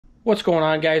What's going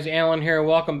on, guys? Alan here.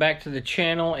 Welcome back to the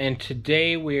channel, and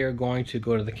today we are going to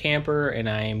go to the camper and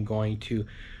I am going to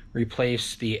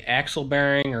replace the axle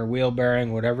bearing or wheel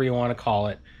bearing, whatever you want to call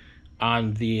it,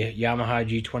 on the Yamaha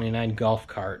G29 golf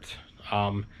cart.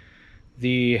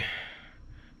 The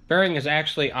bearing is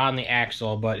actually on the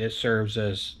axle, but it serves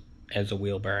as a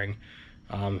wheel bearing.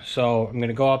 So I'm going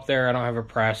to go up there. I don't have a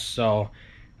press, so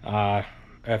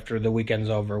after the weekend's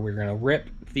over, we're going to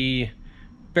rip the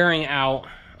bearing out,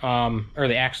 or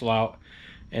the axle out,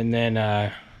 and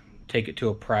then take it to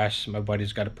a press. My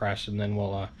buddy's got a press, and then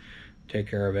we'll take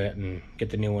care of it and get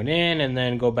the new one in, and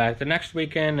then go back the next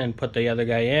weekend and put the other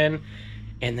guy in,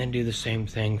 and then do the same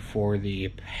thing for the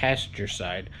passenger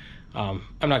side. I'm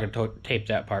not going to tape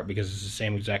that part because it's the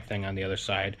same exact thing on the other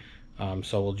side,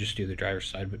 so we'll just do the driver's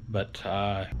side. But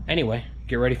anyway,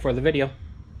 get ready for the video.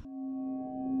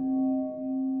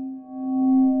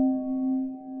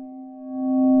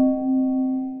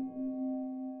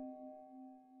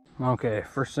 Okay,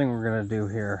 first thing we're going to do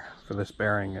here for this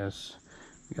bearing is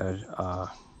you gotta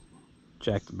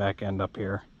jack the back end up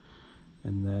here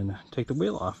and then take the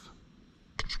wheel off.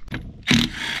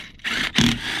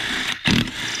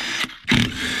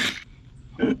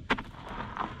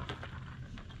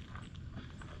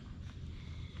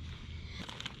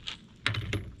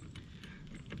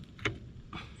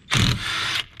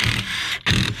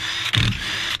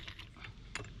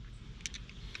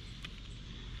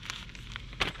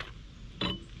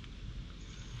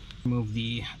 Remove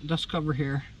the dust cover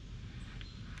here.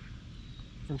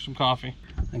 Drink some coffee.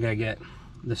 I gotta get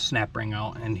the snap ring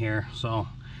out in here, so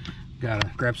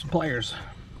gotta grab some pliers.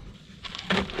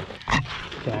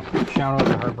 Okay, shout out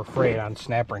to Harbor Freight on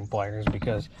snap ring pliers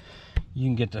because you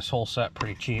can get this whole set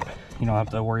pretty cheap. You don't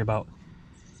have to worry about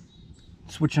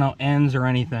switching out ends or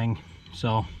anything.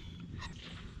 So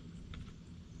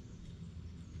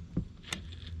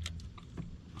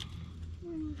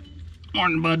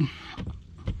morning, bud.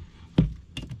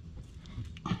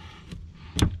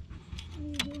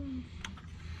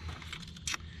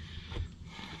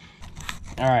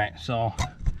 Alright, so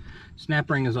snap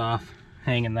ring is off,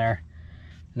 hanging there.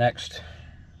 Next,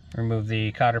 remove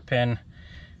the cotter pin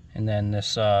and then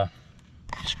this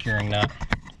securing nut,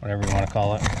 whatever you want to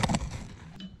call it.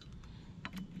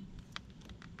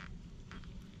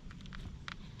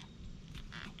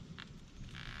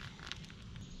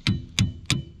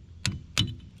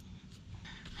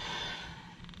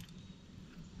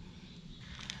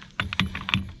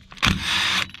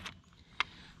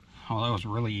 Oh, that was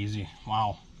really easy.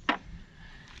 Wow.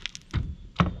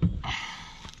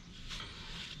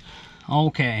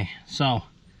 Okay, so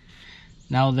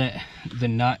now that the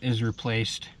nut is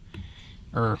replaced,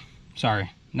 or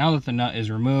sorry, now that the nut is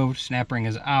removed, snap ring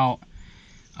is out,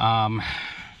 I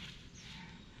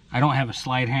don't have a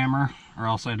slide hammer, or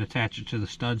else I'd attach it to the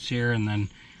studs here and then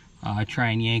try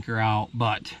and yank her out.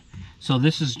 But so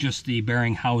this is just the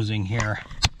bearing housing here.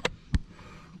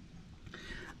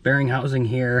 Bearing housing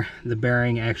here, the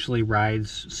bearing actually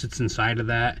sits inside of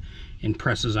that and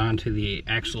presses onto the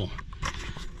axle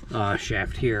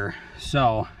shaft here.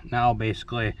 So now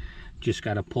basically just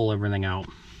got to pull everything out.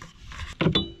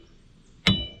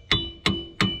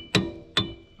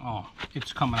 Oh,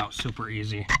 it's coming out super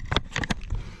easy.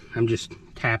 I'm just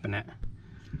tapping it.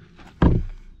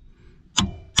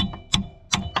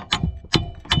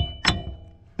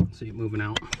 See it moving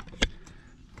out.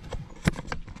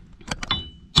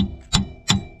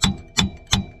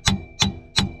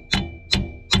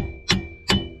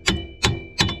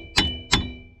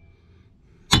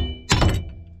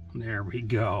 There we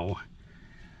go.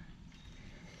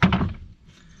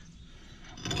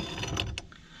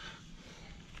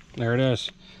 There it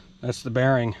is. That's the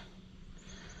bearing.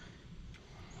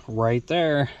 Right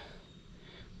there.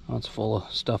 Oh, it's full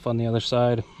of stuff on the other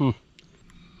side. I'm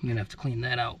gonna have to clean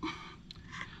that out.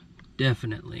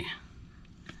 Definitely.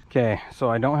 Okay, so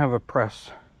I don't have a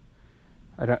press.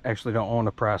 I don't own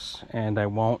a press, and I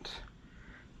won't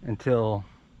until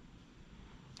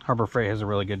Harbor Freight has a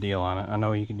really good deal on it. I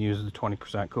know you can use the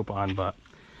 20% coupon, but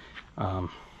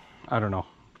I don't know.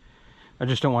 I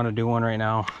just don't want to do one right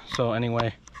now. So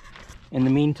anyway, in the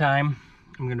meantime,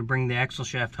 I'm going to bring the axle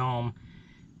shaft home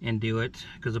and do it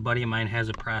because a buddy of mine has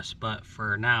a press, but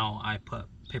for now I put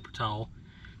paper towel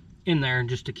in there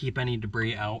just to keep any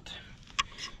debris out.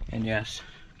 And yes,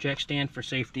 jack stand for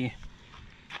safety.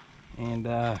 And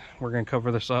we're going to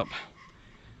cover this up.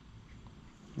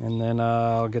 And then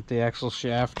I'll get the axle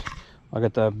shaft, I'll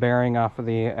get the bearing off of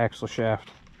the axle shaft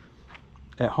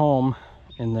at home,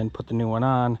 and then put the new one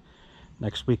on.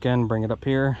 Next weekend, bring it up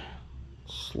here,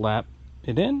 slap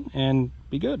it in, and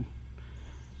be good.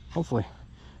 Hopefully.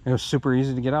 it was super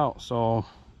easy to get out. So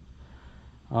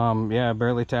yeah, I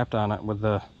barely tapped on it with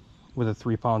a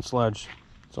 3-pound sledge.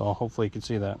 So hopefully you can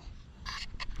see that.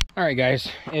 All right, guys,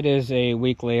 it is a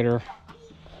week later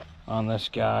on this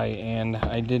guy, and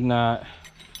I did not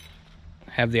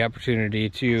have the opportunity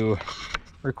to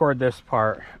record this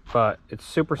part, but it's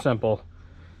super simple.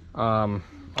 All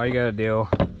you gotta do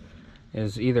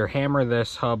is either hammer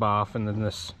this hub off, and then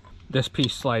this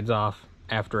piece slides off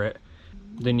after it.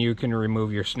 Then you can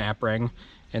remove your snap ring,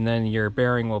 and then your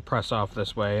bearing will press off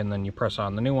this way, and then you press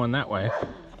on the new one that way,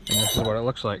 and this is what it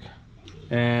looks like.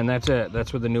 And that's it.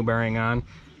 That's with the new bearing on.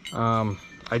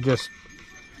 I just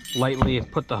lightly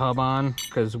put the hub on,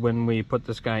 because when we put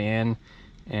this guy in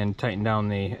and tighten down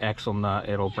the axle nut,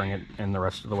 it'll bring it in the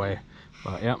rest of the way.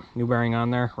 But yep, new bearing on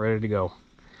there, ready to go.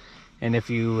 And if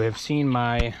you have seen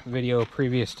my video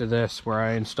previous to this where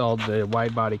I installed the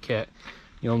wide body kit,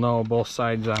 you'll know both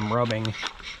sides I'm rubbing.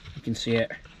 You can see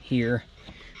it here.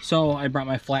 So I brought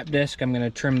my flap disc. I'm going to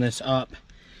trim this up,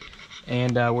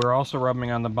 and we're also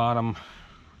rubbing on the bottom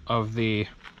of the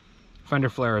fender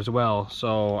flare as well.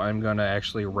 So I'm going to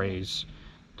actually raise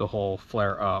the whole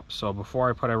flare up. So before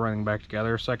I put everything back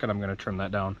together a second, I'm going to trim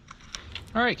that down.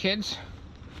 All right, kids.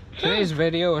 Today's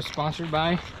video is sponsored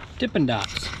by Dippin'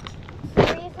 Dots.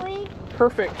 Seriously?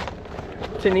 Perfect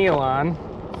to kneel on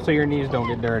so your knees don't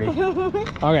get dirty.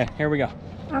 Okay, here we go.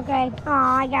 Okay. Oh,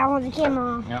 I got one with the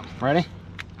camera. Yep, ready?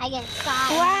 I get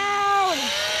excited. Wow!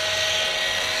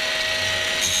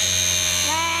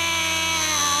 Wow!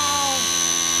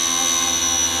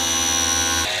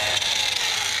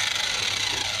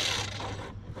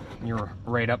 You're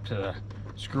right up to the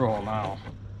screw hole now.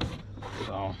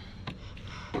 So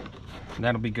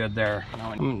that'll be good there.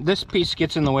 This piece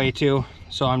gets in the way too,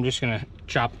 so I'm just gonna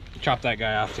chop that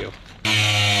guy off too.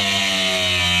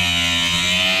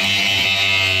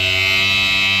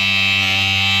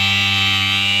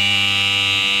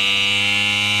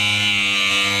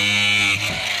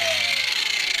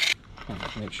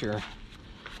 Make sure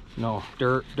no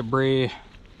dirt, debris,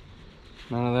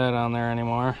 none of that on there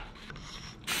anymore.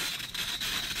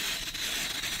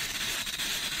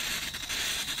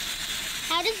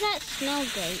 How does that smell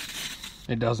great?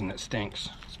 It doesn't, it stinks,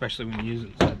 especially when you use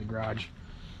it inside the garage.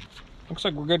 Looks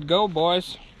like we're good to go,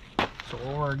 boys. So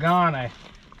while we're gone, I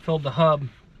filled the hub,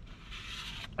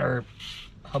 or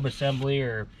hub assembly,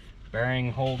 or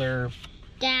bearing holder,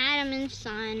 Dad, I'm in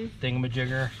son.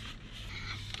 thingamajigger.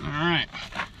 All right,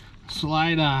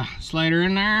 slide her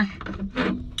in there,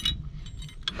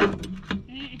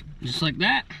 just like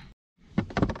that.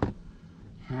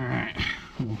 All right,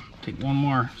 we'll take one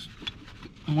more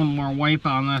wipe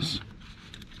on this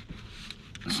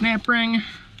snap ring.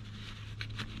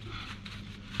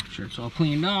 Make sure it's all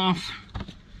cleaned off.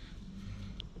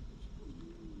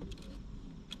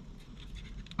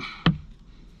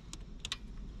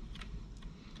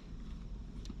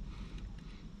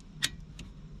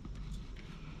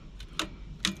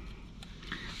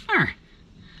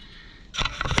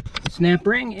 Snap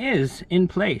ring is in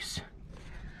place.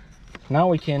 Now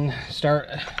we can start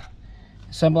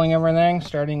assembling everything,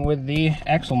 starting with the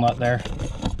axle nut there.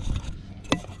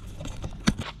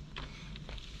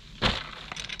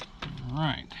 All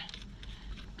right,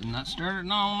 the nut started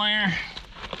on there.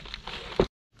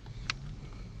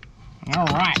 All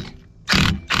right,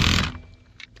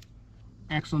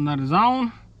 axle nut is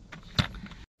on.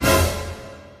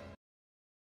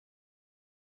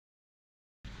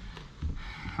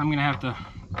 I'm gonna have to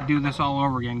do this all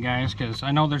over again, guys, because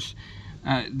I know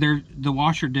the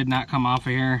washer did not come off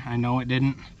of here. I know it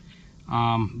didn't,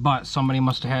 but somebody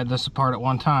must have had this apart at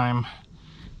one time,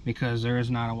 because there is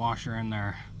not a washer in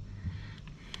there.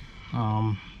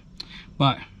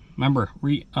 But remember,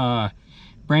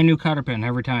 brand new cotter pin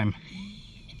every time.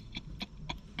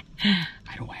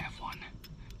 I don't have one.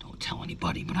 Don't tell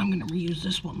anybody, but I'm gonna reuse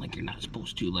this one like you're not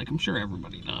supposed to, like I'm sure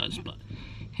everybody does, but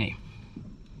hey.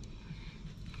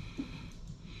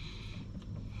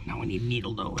 Now we need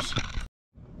needle nose.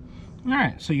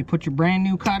 Alright, so you put your brand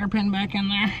new cotter pin back in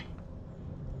there.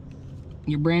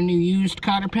 Your brand new used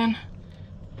cotter pin.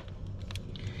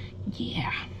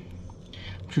 Yeah.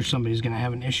 I'm sure somebody's gonna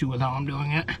have an issue with how I'm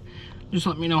doing it. Just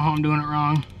let me know how I'm doing it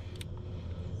wrong.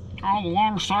 Oh, the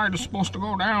long side is supposed to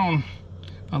go down.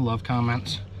 I love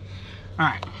comments.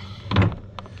 Alright.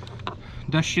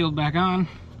 Dust shield back on.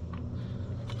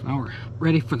 Now we're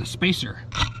ready for the spacer.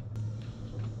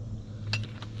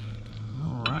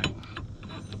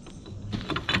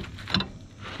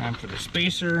 Time for the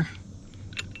spacer.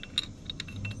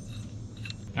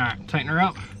 Alright, tighten her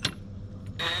up.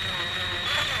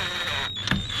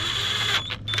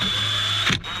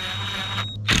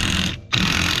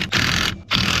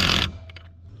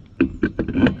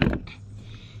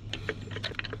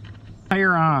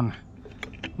 Tire on,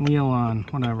 wheel on,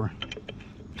 whatever.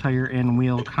 Tire and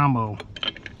wheel combo.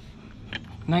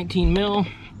 19 mil.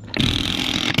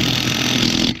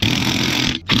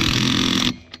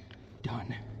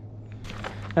 Done.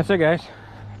 That's it, guys.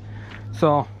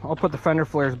 So I'll put the fender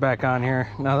flares back on here.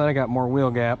 Now that I got more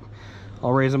wheel gap,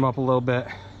 I'll raise them up a little bit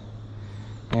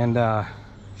and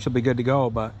should be good to go.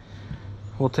 But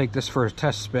we'll take this for a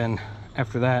test spin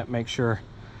after that, make sure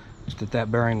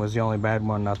that bearing was the only bad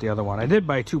one, not the other one. I did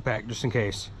buy a 2-pack just in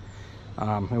case.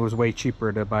 It was way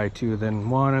cheaper to buy 2 than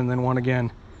 1 and then 1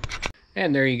 again.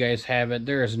 And there you guys have it.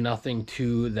 There is nothing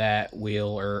to that wheel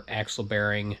or axle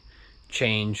bearing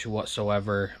change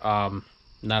whatsoever.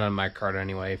 Not on my cart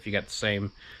anyway. If you got the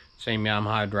same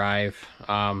Yamaha drive,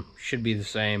 should be the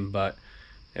same, but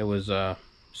it was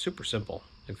super simple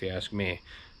if you ask me.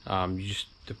 You just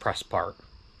depress part,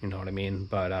 you know what I mean?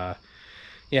 But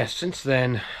yeah, since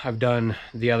then I've done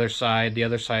the other side. The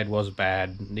other side was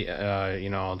bad. You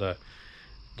know, the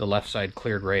left side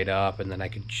cleared right up, and then I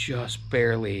could just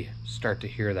barely start to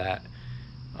hear that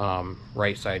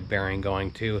right side bearing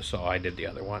going too, so I did the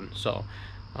other one. So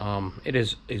it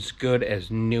is as good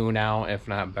as new now, if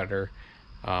not better.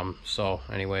 So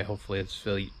anyway, hopefully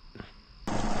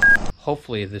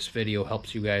this video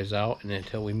helps you guys out, and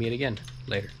until we meet again,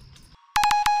 later.